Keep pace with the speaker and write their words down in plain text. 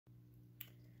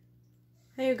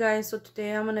Hey you guys, so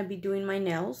today I'm gonna be doing my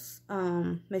nails.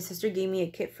 My sister gave me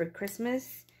a kit for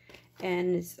Christmas,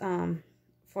 and it's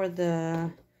for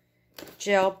the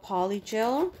gel poly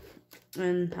gel,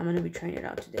 and I'm gonna be trying it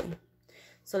out today.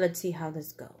 So let's see how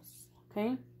this goes.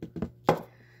 Okay,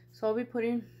 so I'll be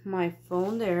putting my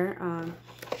phone there.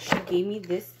 She gave me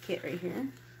this kit right here.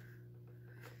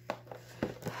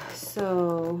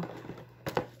 So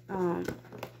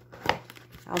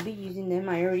I'll be using them.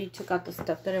 I already took out the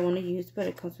stuff that I want to use, but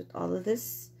it comes with all of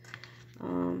this.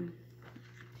 Comes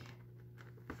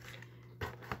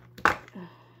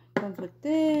with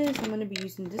this. I'm going to be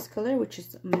using this color, which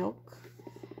is milk.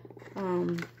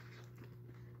 I'm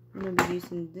going to be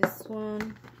using this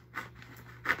one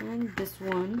and this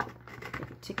one.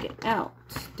 Take it out.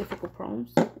 Difficult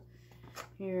problems.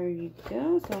 Here you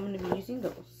go. So I'm going to be using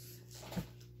those.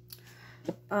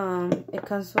 It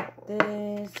comes with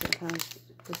this.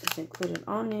 This is included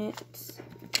on it.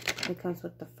 It comes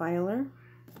with the filer,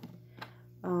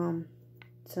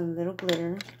 some little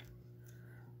glitter,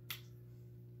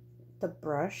 the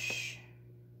brush,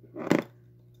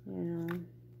 and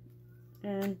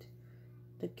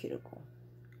the cuticle.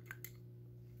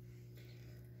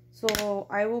 So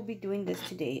I will be doing this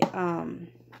today.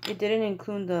 It didn't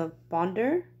include the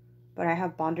bonder, but I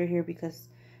have bonder here because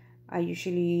I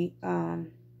usually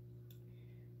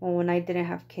well, when I didn't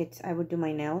have kids, I would do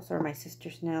my nails or my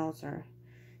sister's nails, or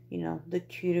the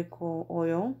cuticle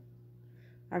oil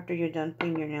after you're done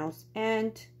putting your nails,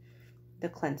 and the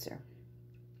cleanser.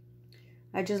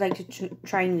 I just like to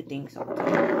try new things all the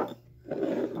time.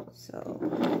 So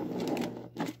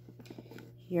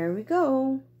here we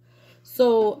go.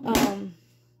 So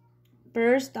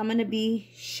first I'm gonna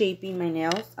be shaping my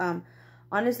nails.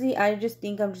 Honestly, I just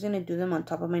think I'm just gonna do them on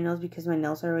top of my nails because my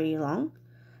nails are already long.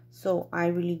 So I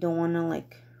really don't want to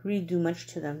like redo much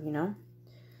to them,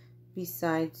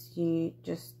 Besides, you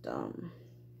just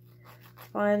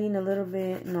filing a little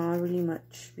bit, not really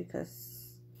much,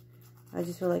 because I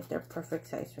just feel like they're perfect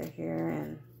size right here.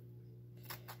 And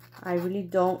I really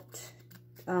don't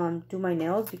do my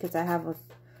nails because I have a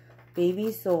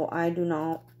baby, so I do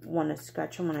not want to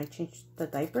scratch them when I change the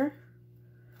diaper.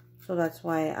 So that's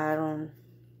why I don't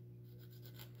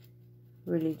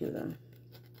really do them.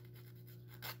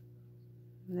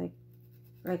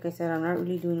 Like I said, I'm not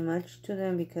really doing much to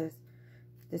them because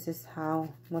this is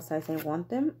what size I want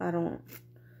them. I don't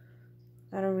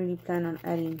really plan on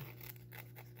adding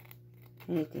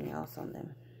anything else on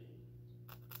them.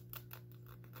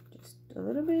 Just a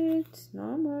little bit,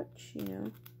 not much,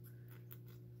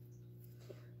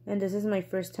 And this is my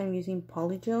first time using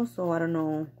polygel, so I don't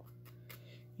know,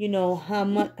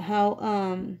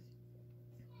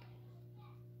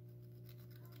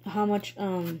 how much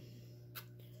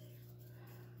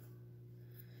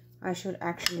I should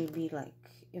actually be like,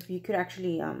 if you could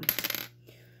actually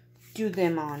do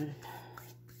them on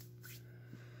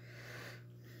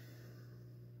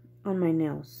my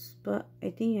nails, but I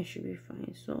think I should be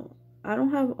fine. So I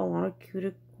don't have a lot of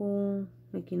cuticle,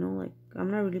 like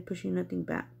I'm not really pushing nothing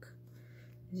back,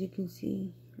 as you can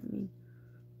see.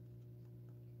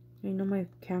 I know my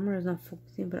camera is not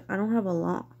focusing, but I don't have a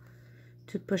lot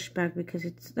to push back because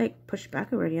it's like pushed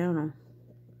back already. I don't know.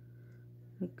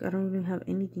 Like, I don't even have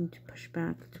anything to push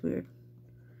back. It's weird.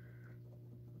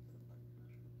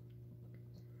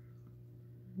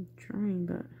 I'm trying,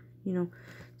 but,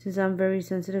 since I'm very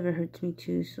sensitive, it hurts me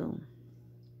too, so.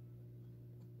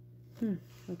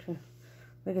 Okay.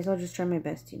 I guess I'll just try my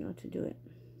best, to do it.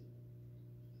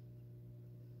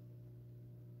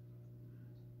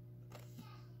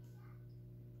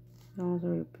 Now it's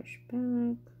already pushed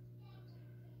back.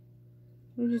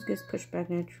 It just gets pushed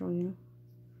back natural,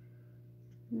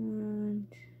 And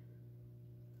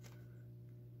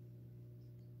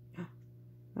I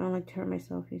don't like to hurt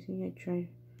myself. You see, I try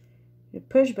to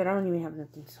push, but I don't even have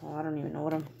nothing, so I don't even know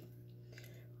what I'm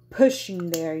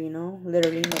pushing there,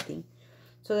 literally nothing.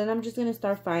 So then I'm just gonna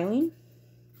start filing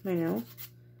my nails.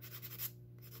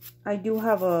 I do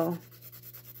have a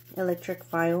electric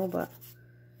file, but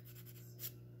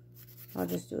I'll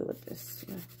just do it with this.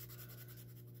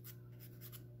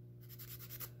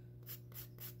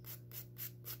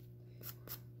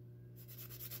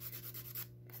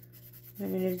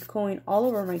 And it is going all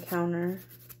over my counter.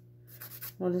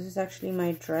 Well, this is actually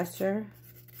my dresser.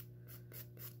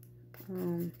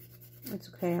 It's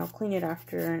okay. I'll clean it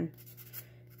after and,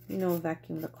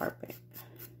 vacuum the carpet.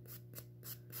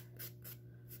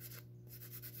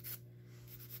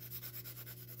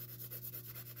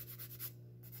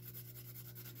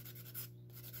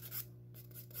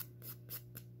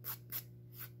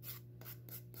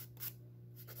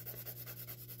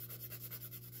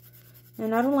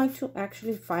 And I don't like to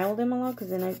actually file them a lot because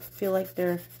then I feel like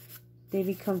they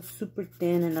become super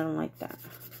thin, and I don't like that.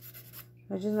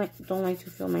 I just don't like to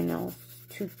feel my nails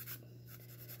too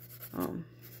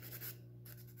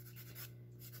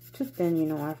thin, you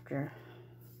know, after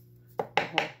the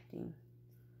whole thing.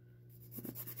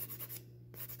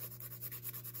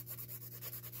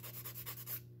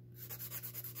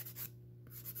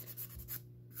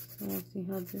 So let's see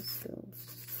how this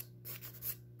goes.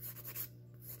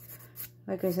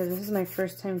 Like I said, this is my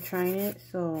first time trying it,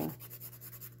 so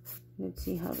let's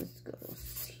see how this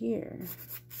goes here.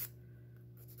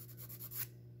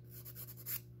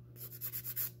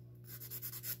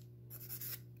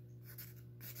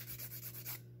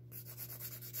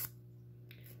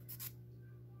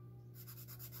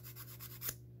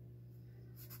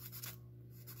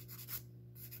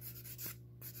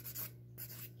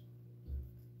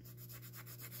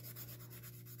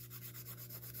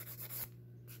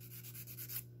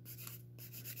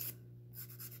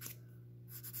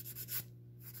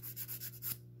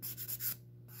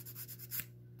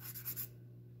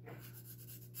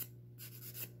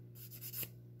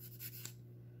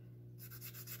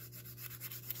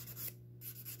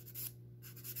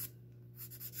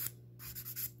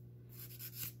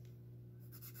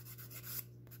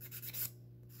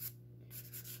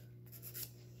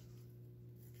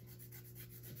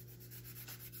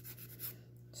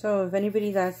 So if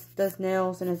anybody that does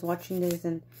nails and is watching this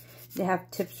and they have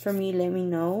tips for me, let me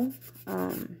know.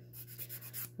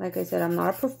 Like I said, I'm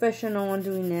not a professional on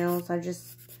doing nails. I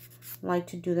just like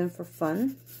to do them for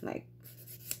fun. Like,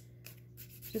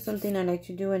 just something I like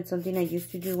to do and something I used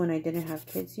to do when I didn't have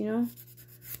kids, you know.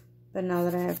 But now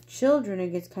that I have children, it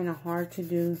gets kind of hard to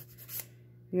do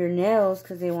your nails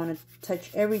because they want to touch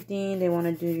everything. They want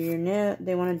to do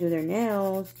they want to do their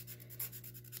nails,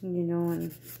 you know,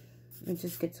 and it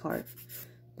just gets hard.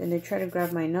 Then they try to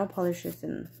grab my nail polishes,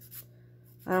 and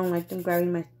I don't like them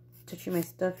touching my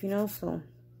stuff, you know. So,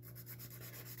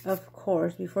 of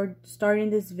course, before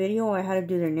starting this video, I had to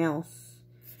do their nails,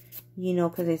 you know,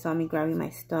 because they saw me grabbing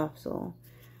my stuff. So,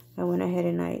 I went ahead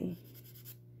and I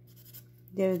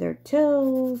did their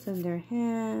toes and their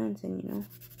hands, and, you know,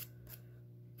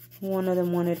 one of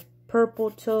them wanted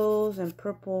purple toes and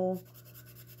purple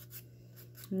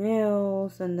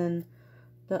nails, and then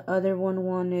the other one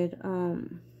wanted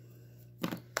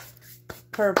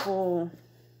purple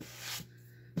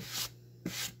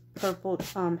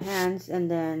hands,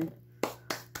 and then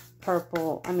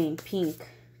pink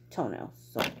toenails.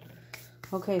 So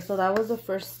okay, so that was the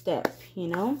first step, you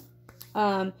know.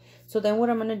 So then what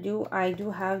I'm gonna do, I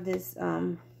do have this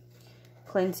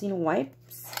cleansing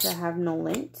wipes that have no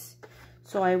lint,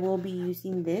 so I will be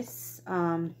using this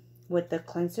with the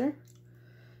cleanser.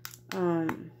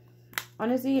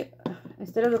 Honestly,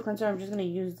 instead of the cleanser, I'm just going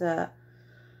to use the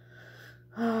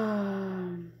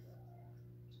I'm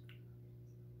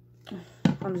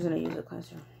just going to use the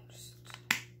cleanser. Just,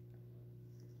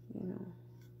 you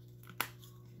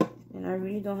know. And I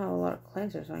really don't have a lot of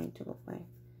cleanser, so I need to go buy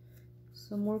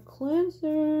some more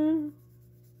cleanser.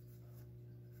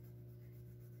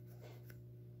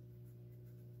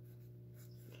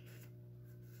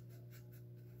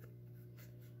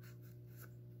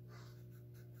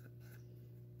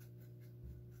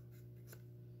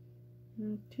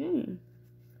 Okay.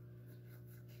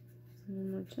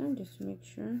 One more time, just to make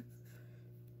sure.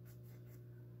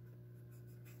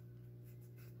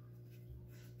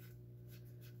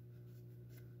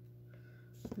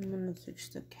 I'm gonna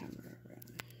switch the camera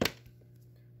around. I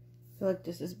feel like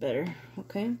this is better.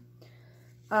 Okay.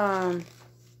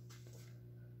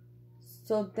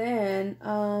 So then,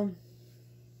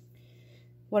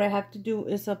 what I have to do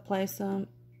is apply some.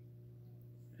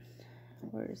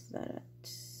 Where is that at?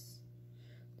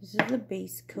 This is the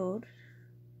base coat.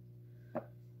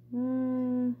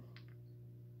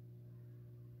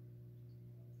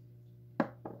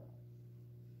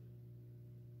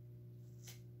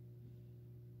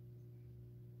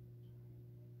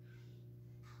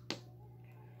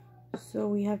 So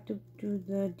we have to do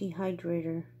the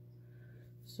dehydrator.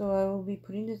 So I will be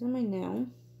putting this on my nail.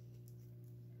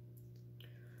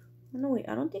 Oh no, wait,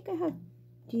 I don't think I have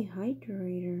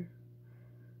dehydrator.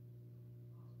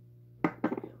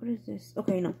 What is this?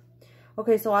 Okay, no.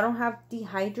 Okay, so I don't have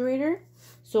dehydrator.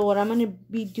 So what I'm going to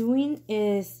be doing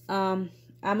is I'm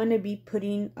going to be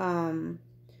putting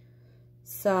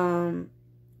some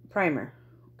primer.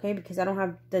 Okay, because I don't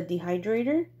have the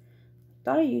dehydrator.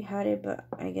 Thought you had it, but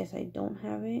I guess I don't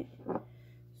have it.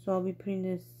 So I'll be putting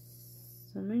this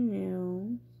on my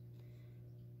nails.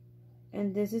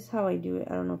 And this is how I do it.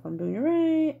 I don't know if I'm doing it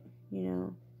right, you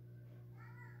know.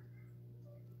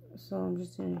 So I'm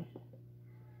just going to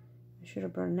I should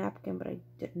have brought a napkin, but I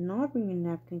did not bring a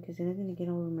napkin because then it's going to get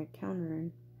over my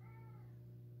counter.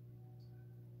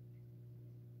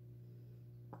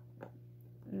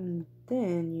 And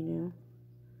then, you know.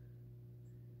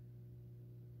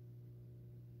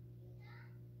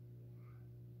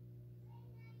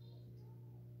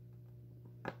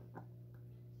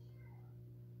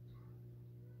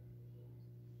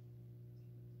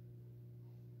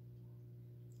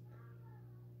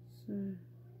 So.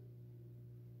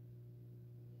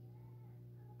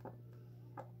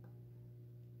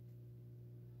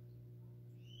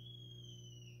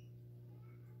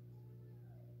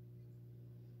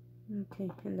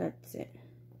 Okay, and that's it.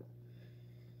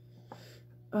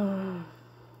 That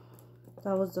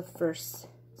was the first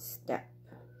step.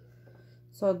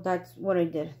 So that's what I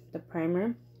did, the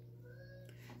primer.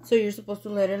 So you're supposed to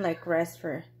let it like rest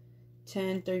for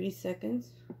 10-30 seconds.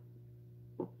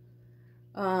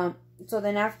 So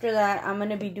then after that, I'm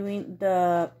gonna be doing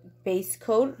the base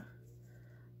coat.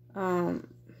 Let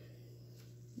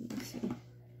me see.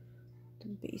 The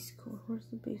base coat. Where's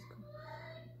the base coat?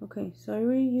 Okay, so I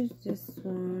already used this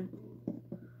one.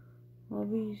 I'll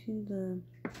be using the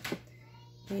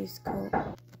base coat.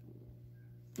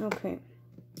 Okay.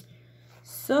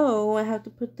 So I have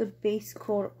to put the base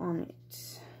coat on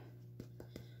it.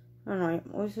 I don't know,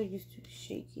 I'm also used to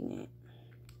shaking it.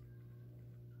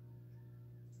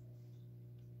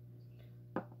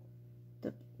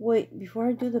 Wait, before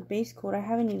I do the base coat, I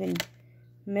haven't even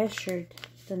measured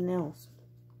the nails.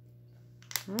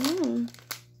 I don't know.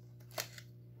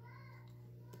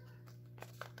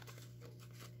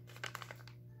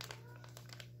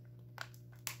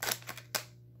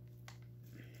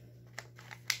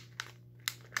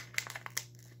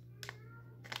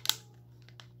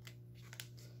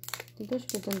 I think I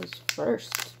should have done this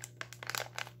first.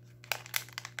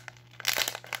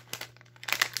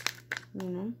 You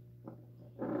know?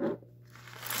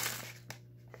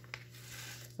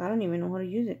 I don't even know how to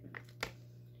use it.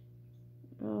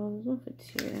 Oh, there's no fits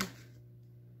here.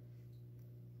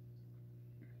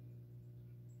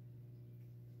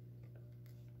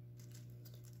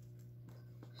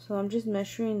 So I'm just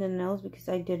measuring the nails because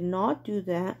I did not do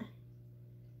that.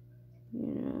 You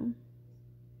know.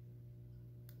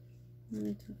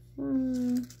 1 to 4.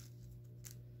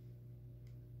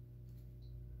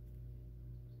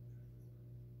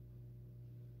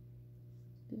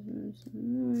 This one's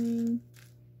 9.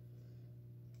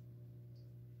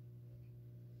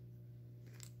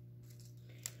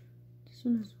 This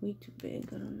one is way too big.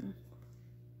 I don't know.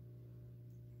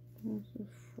 1 to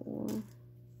 4.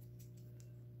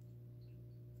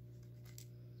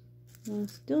 Well,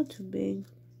 it's still too big.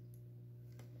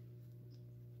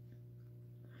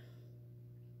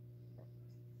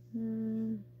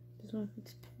 This one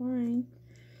fits fine.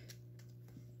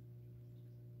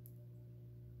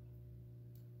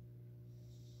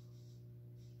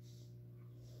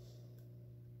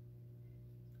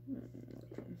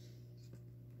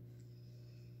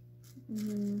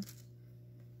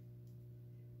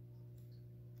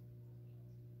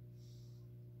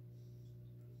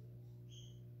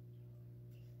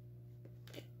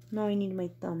 Now I need my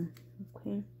thumb,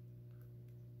 okay?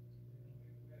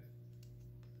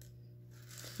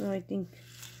 So I think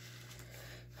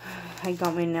I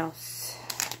got my nails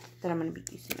that I'm going to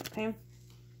be using, okay?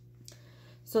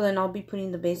 So then I'll be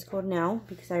putting the base coat now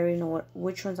because I already know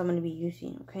which ones I'm going to be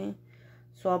using, okay?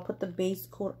 So I'll put the base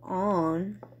coat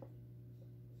on.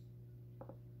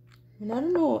 And I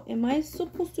don't know, am I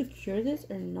supposed to cure this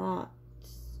or not?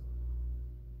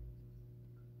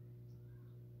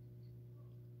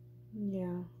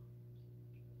 Yeah.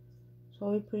 So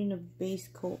I'll be putting a base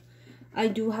coat. I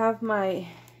do have my,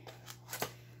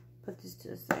 put this to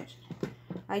the side.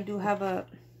 I do have a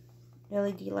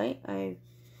LED light. I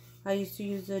used to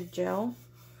use a gel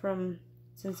from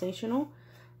Sensational.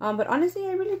 But honestly,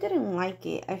 I really didn't like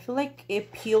it. I feel like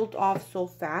it peeled off so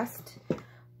fast.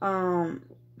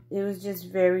 It was just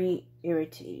very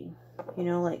irritating. You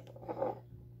know, like,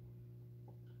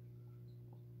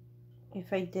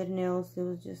 if I did nails, it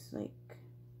was just like,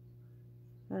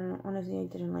 I don't know, honestly, I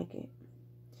didn't like it.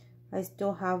 I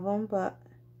still have them, but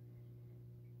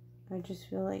I just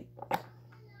feel like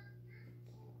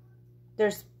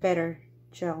there's better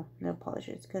gel nail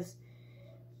polishes. Because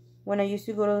when I used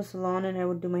to go to the salon and I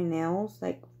would do my nails,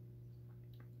 like,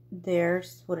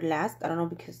 theirs would last. I don't know,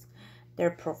 because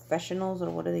they're professionals or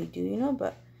what do they do, you know,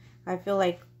 but I feel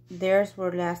like theirs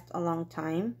would last a long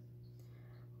time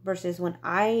versus when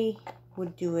I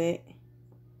would do it,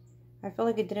 I feel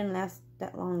like it didn't last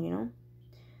that long, you know.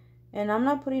 And I'm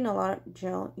not putting a lot of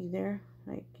gel either,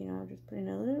 like, you know, just putting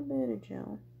a little bit of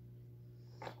gel.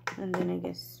 And then I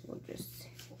guess we'll just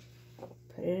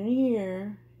put it in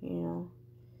here, you know.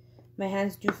 My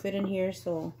hands do fit in here,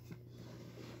 so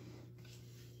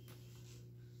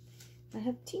I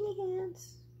have teeny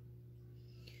hands.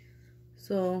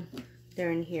 So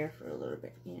they're in here for a little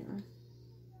bit, you know.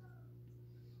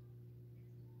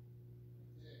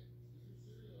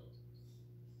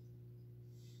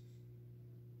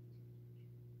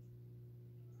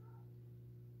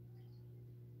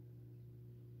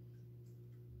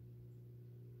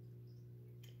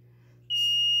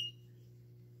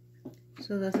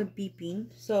 So that's a beeping.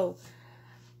 So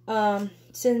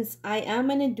since I am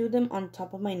gonna do them on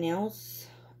top of my nails,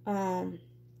 I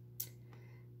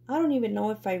don't even know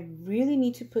if I really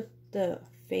need to put the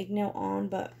fake nail on,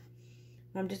 but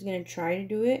I'm just gonna try to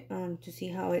do it to see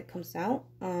how it comes out.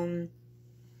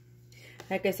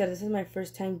 Like I said, this is my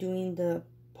first time doing the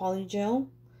poly gel,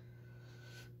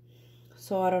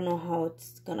 so I don't know how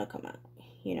it's gonna come out,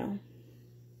 you know.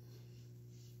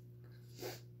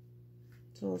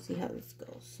 So we'll see how this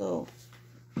goes. So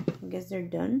I guess they're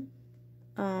done.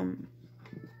 And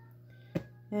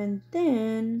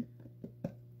then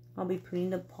I'll be putting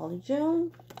the poly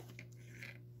gel.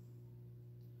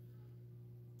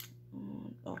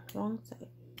 Oh, wrong side.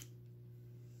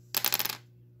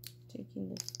 Taking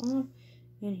this off,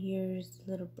 and here's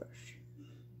the little brush.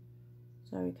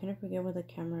 Sorry, kind of forget where the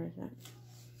camera is at.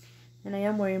 And I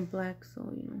am wearing black,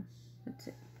 so you know, that's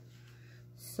it.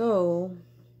 So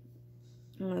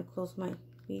I'm gonna close my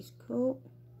base coat.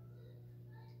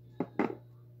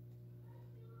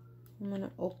 I'm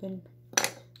gonna open,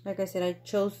 like I said, I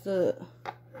chose the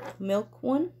milk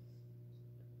one.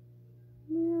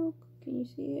 Milk, can you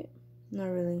see it? Not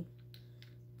really.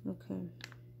 Okay,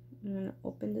 I'm gonna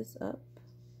open this up.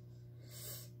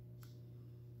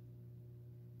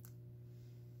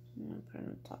 I'm gonna put it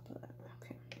on top of that.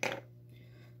 Okay.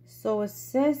 So it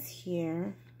says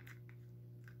here,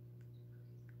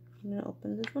 I'm gonna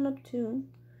open this one up too,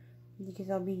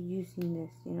 because I'll be using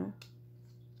this, you know.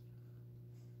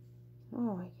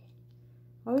 Oh, I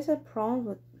always had problems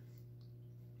with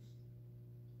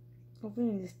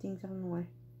opening these things. I don't know why.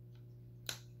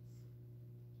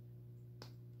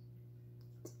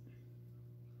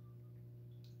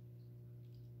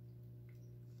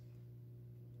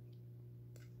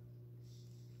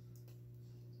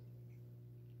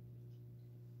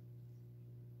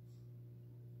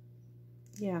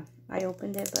 Yeah, I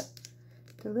opened it, but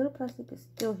the little plastic is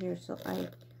still here, so I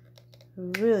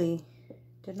really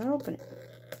did not open it.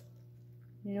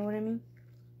 You know what I mean?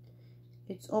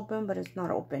 It's open, but it's not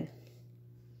open.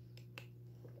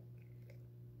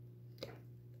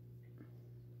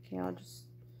 Okay, I'll just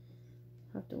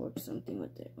have to work something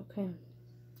with it. Okay.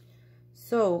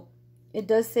 So, it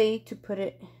does say to put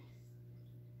it.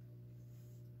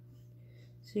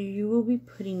 So, you will be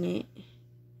putting it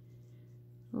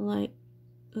like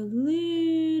a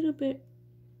little bit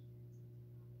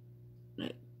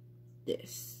like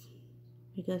this.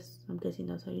 I'm guessing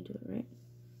that's how you do it, right?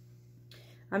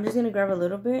 I'm just gonna grab a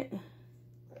little bit,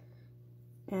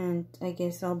 and I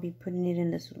guess I'll be putting it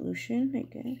in the solution. I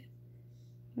guess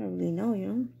I don't really know, you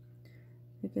know.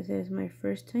 Like I said, it's my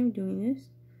first time doing this,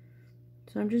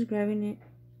 so I'm just grabbing it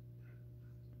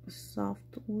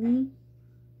softly,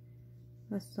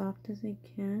 as soft as I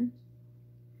can.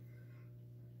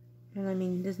 And I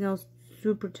mean, this nail's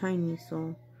super tiny,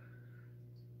 so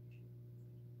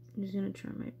I'm just gonna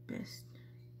try my best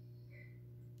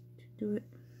to do it.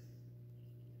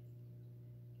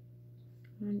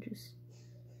 And just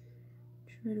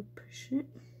try to push it.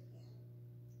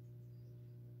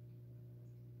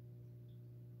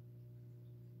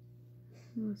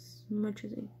 As much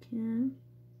as I can.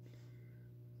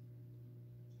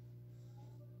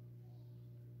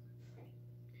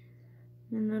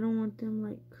 And I don't want them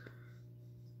like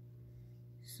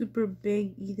super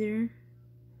big either.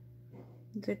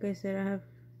 It's like I said, I have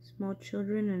small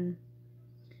children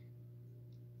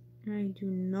and I do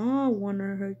not want to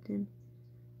hurt them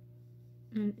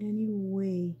in any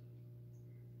way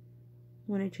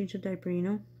when I change the diaper, you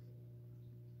know.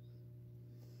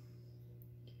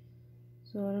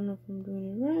 So I don't know if I'm doing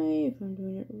it right, if I'm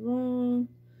doing it wrong.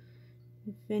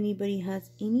 If anybody has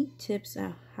any tips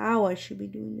on how I should be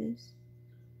doing this,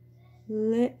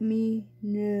 let me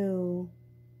know.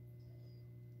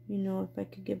 You know, if I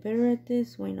could get better at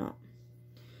this, why not?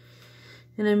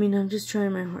 And I mean, I'm just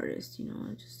trying my hardest, you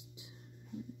know.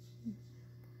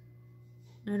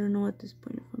 I don't know at this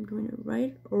point if I'm doing it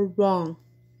right or wrong.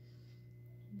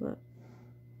 But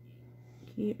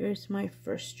here's my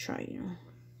first try, you know.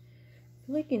 I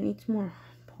feel like it needs more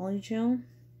poly gel.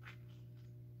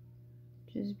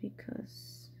 Just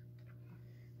because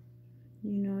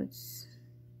You know, it's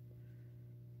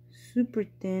super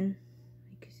thin.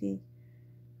 You can see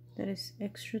that is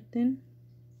extra thin.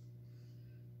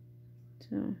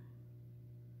 So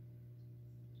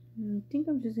I think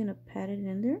I'm just gonna pat it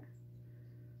in there.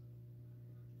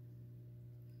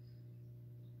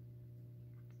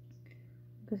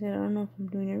 Because I don't know if I'm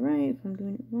doing it right, if I'm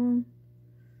doing it wrong.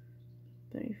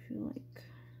 But I feel like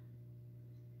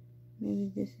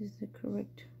maybe this is the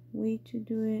correct way to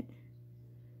do it.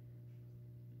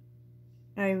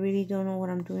 I really don't know what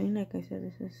I'm doing. Like I said,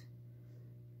 this is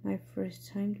my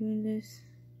first time doing this.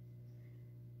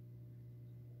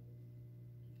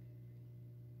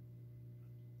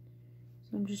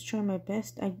 So I'm just trying my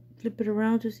best. I flip it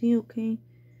around to see, okay,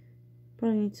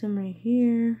 probably need some right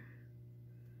here.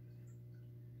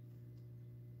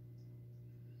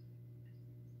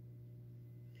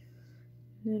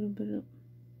 A little bit of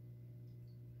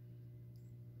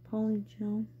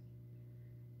polygel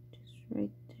just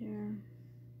right there.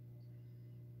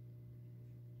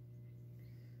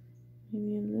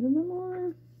 Maybe a little bit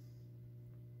more,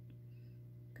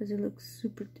 because it looks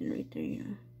super thin right there, yeah.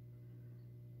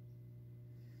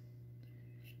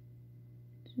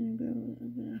 Just gonna grab a little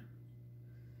bit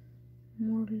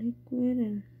more liquid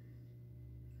and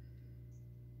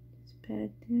just pat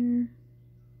it there.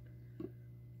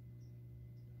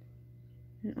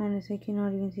 And honestly, I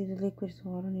cannot even see the liquid,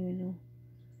 so I don't even know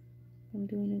if I'm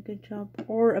doing a good job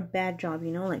or a bad job,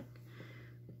 you know, like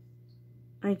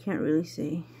I can't really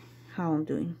say how I'm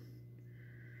doing.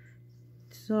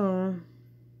 So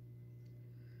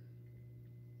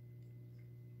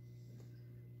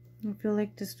I feel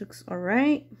like this looks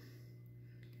alright.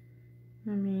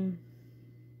 I mean,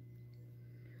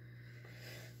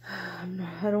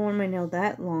 I don't want my nail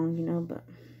that long, you know, but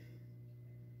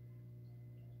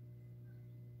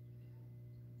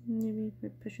maybe if I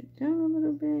push it down a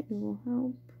little bit, it will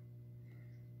help.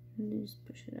 And just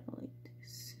push it out like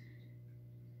this,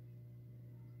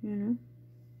 you know.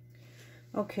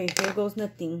 Okay, here goes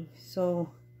nothing. So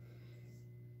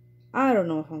I don't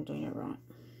know if I'm doing it wrong.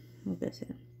 Like I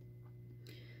said,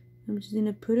 I'm just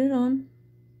gonna put it on.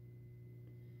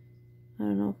 I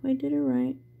don't know if I did it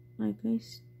right, like I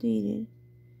stated.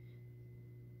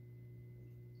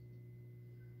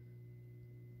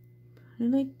 Put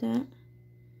it like that,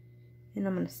 and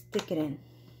I'm gonna stick it in.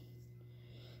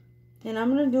 And I'm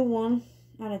gonna do one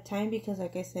at a time because,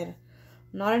 like I said,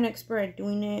 I'm not an expert at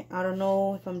doing it. I don't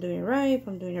know if I'm doing it right, if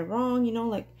I'm doing it wrong, you know,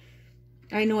 like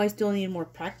I know I still need more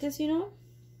practice, you know.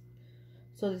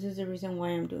 So this is the reason why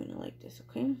I'm doing it like this,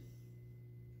 okay?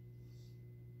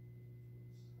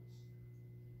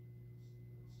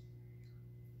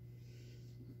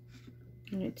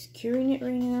 And it's curing it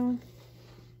right now,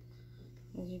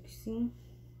 as you can see.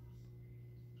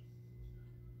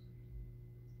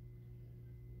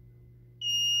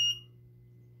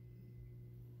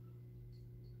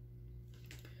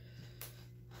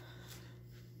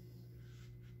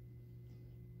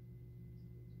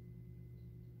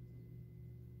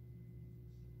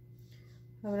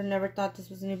 I would have never thought this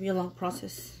was going to be a long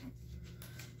process.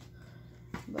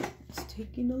 But it's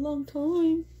taking a long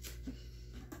time.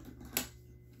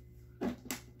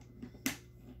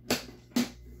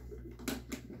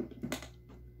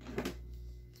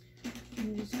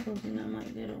 I'm just closing out my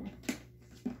little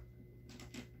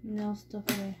nail stuff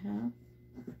that I have,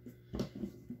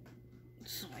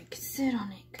 so I can sit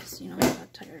on it, because, you know, I'm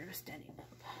not tired of standing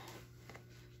up.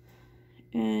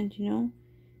 And, you know,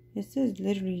 it says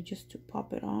literally just to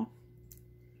pop it off.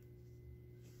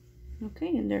 Okay,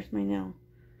 and there's my nail.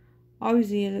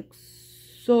 Obviously, it looks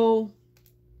so...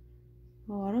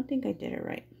 Oh, I don't think I did it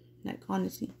right. Like,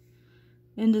 honestly.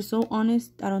 And to so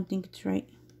honest, I don't think it's right.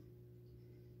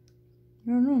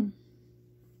 I don't know.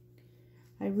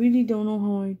 I really don't know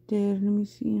how I did. Let me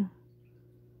see. I'm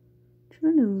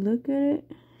trying to look at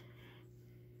it,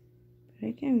 but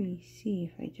I can't really see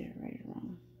if I did it right or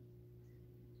wrong.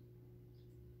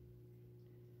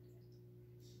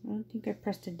 I don't think I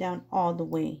pressed it down all the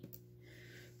way,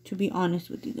 to be honest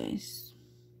with you guys.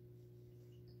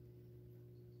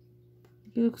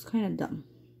 It looks kind of dumb.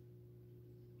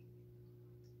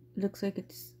 It looks like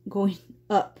it's going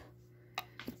up.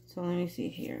 So let me see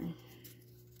here.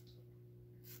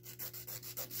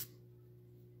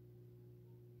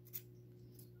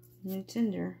 And it's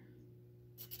in there.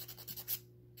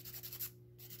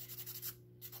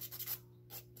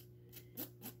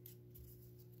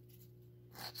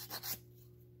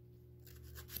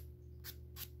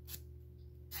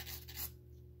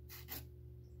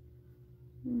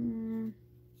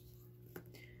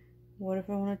 What if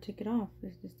I want to take it off?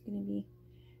 Is this going to be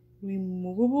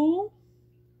removable?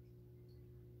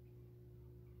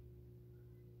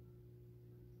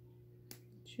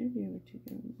 should be able to get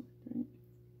them both, right?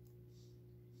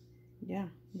 Yeah,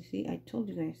 you see, I told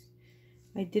you guys.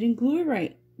 I didn't glue it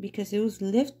right because it was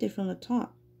lifted from the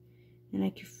top. And I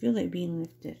could feel it being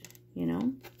lifted, you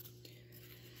know?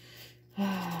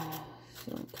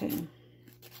 So, okay.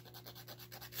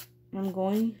 I'm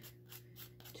going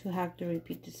to have to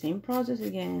repeat the same process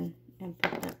again and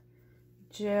put the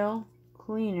gel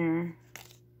cleaner.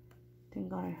 Thank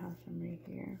God I have some right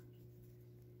here.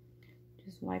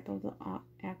 Just wipe out the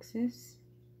excess.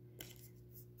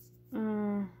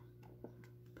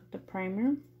 Put the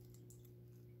primer.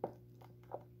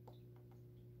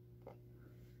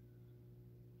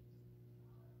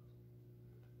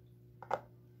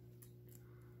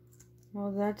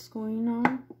 While that's going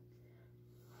on,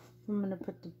 I'm going to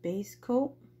put the base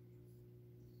coat.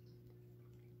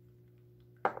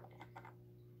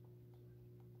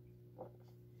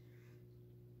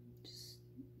 Just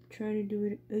try to do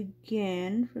it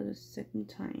again for the second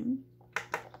time.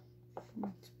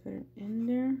 Let's put it in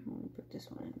there. I'm going to put this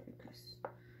one in because I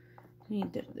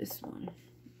needed this one.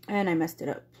 And I messed it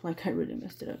up. Like, I really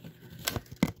messed it up.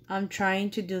 I'm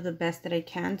trying to do the best that I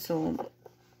can, so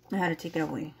I had to take it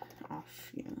away.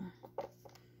 Off, you know.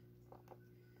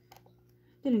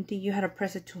 Didn't think you had to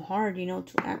press it too hard, you know,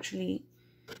 to actually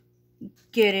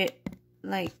get it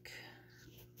like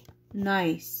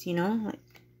nice, you know,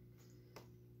 like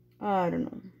I don't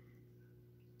know.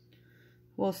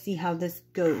 We'll see how this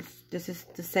goes. This is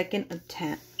the second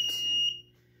attempt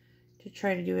to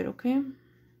try to do it, okay?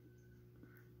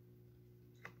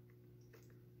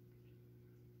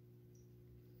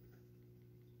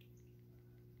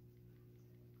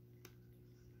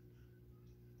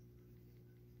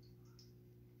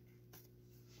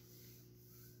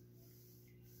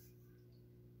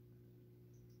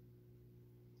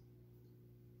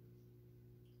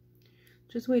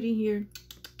 Just waiting here,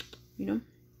 you know.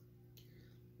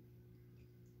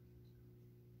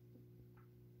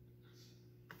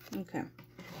 Okay,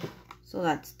 so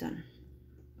that's done.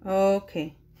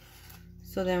 Okay,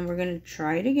 so then we're gonna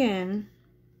try it again.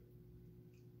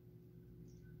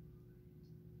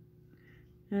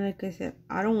 And like I said,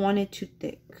 I don't want it too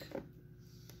thick.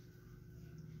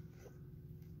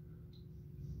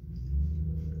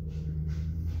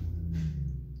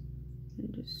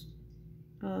 And just,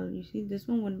 oh, you see, this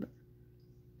one went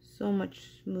so much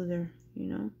smoother, you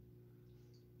know.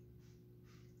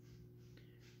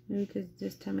 Maybe because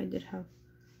this time I did have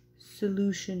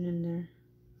solution in there.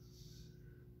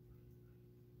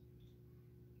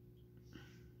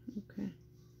 Okay.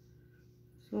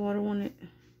 So I don't want it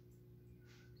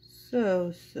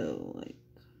so like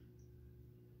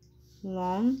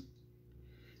long.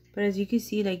 But as you can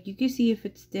see, like you can see if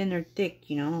it's thin or thick,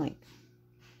 you know, like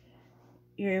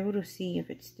you're able to see if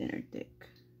it's thin or thick.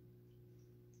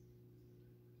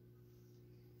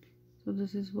 So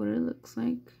this is what it looks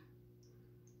like.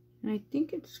 And I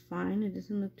think it's fine. It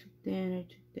doesn't look too thin or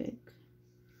too thick.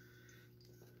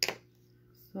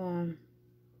 So we'll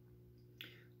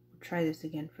try this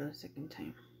again for the second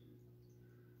time.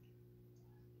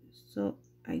 So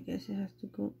I guess it has to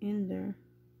go in there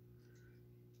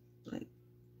like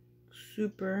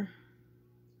super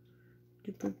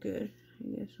duper good.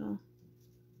 I guess I'll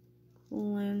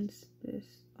cleanse this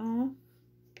off.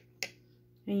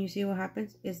 And you see what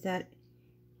happens is that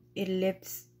it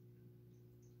lifts,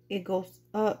 it goes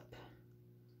up.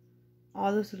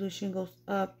 All the solution goes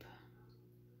up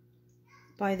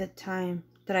by the time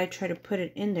that I try to put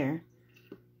it in there.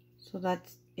 So that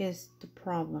is the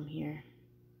problem here.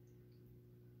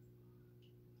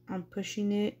 I'm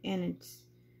pushing it and it's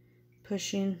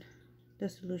pushing the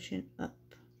solution up,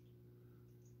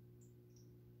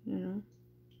 you know.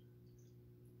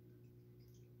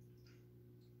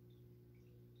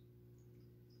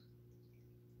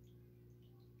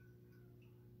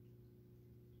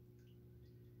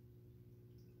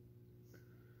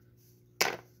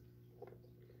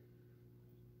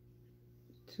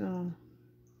 So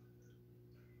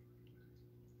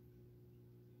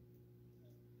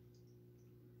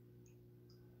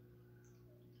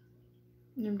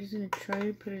I'm just gonna try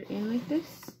to put it in like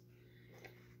this,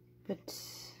 but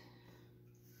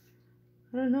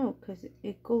I don't know, because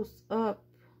it goes up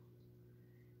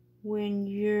when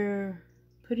you're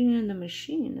putting it in the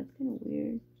machine. That's kind of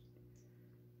weird.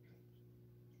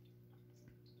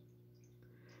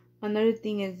 Another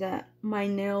thing is that my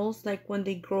nails, like when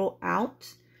they grow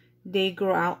out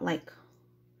like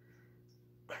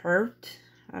curved.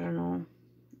 I don't know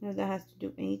if that has to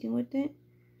do anything with it.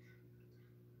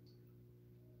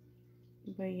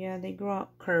 But yeah, they grow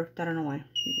out curved. I don't know why.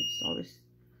 It's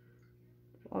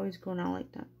always grown out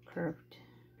like that, curved.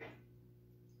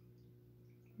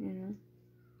 You know.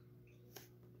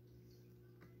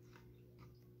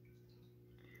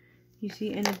 You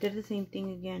see, and it did the same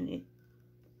thing again. It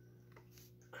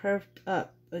curved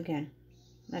up again.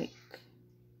 Like,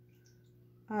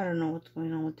 I don't know what's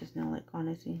going on with this nail, like,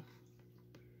 honestly.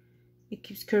 It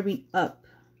keeps curving up.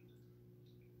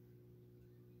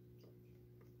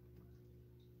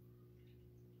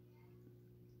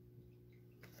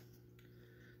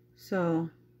 So,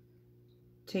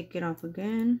 take it off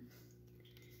again.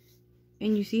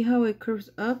 And you see how it curves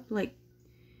up? Like,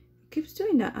 it keeps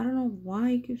doing that. I don't know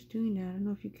why it keeps doing that. I don't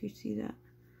know if you could see that.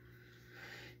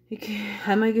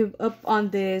 I might give up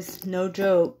on this. No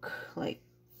joke. Like,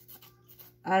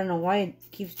 I don't know why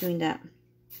it keeps doing that.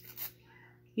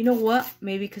 You know what?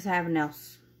 Maybe because I have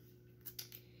nails.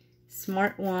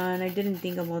 Smart one. I didn't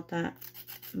think about that.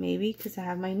 Maybe because I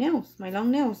have my nails. My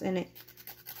long nails. And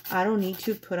I don't need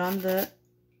to put on the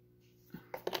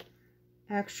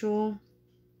actual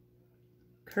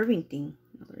curving thing.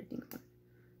 I think about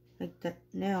it. Like that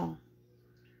nail.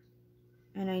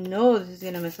 And I know this is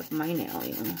going to mess up my nail,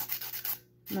 you know.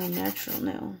 My natural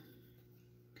nail.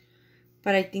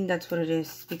 But I think that's what it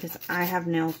is. Because I have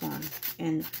nails on.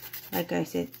 And like I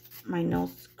said, my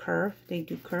nails curve. They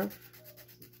do curve.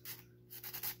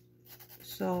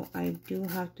 So I do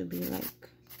have to be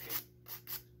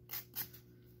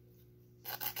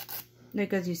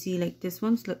like as you see, like this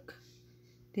one's, look.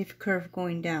 They've curved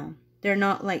going down. They're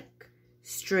not like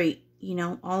straight, you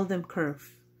know. All of them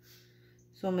curve.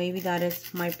 So maybe that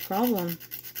is my problem.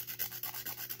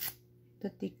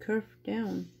 That they curve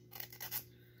down.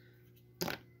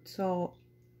 So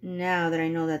now that I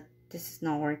know that this is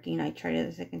not working, I tried it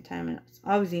the second time and it's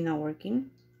obviously not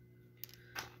working.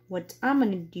 What I'm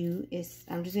going to do is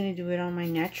I'm just going to do it on my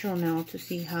natural nail to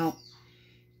see how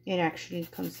it actually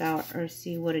comes out, or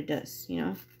see what it does, you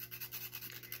know.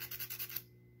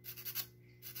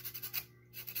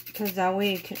 Because that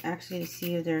way you can actually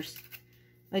see if there's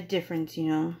a difference, you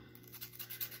know.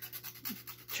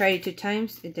 Tried it 2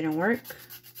 times, it didn't work.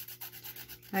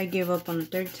 I gave up on the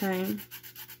 3rd time.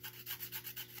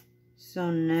 So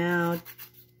now,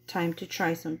 time to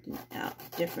try something out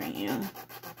different, you know.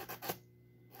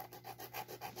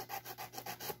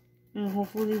 And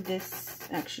hopefully this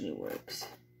actually works.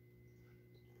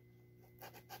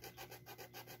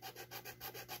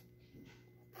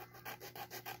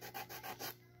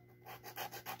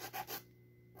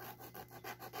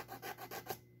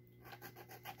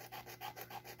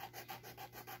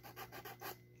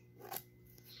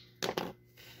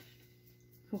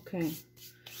 Okay.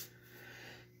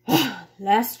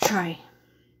 Last try.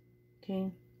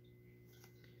 Okay.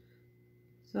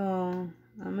 So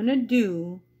I'm gonna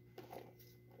do,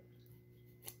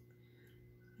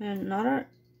 and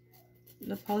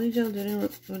the polygel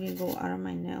didn't really go out of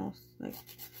my nails, like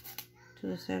to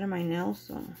the side of my nails,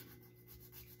 so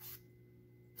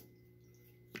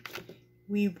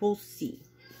we will see.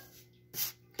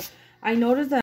 I noticed that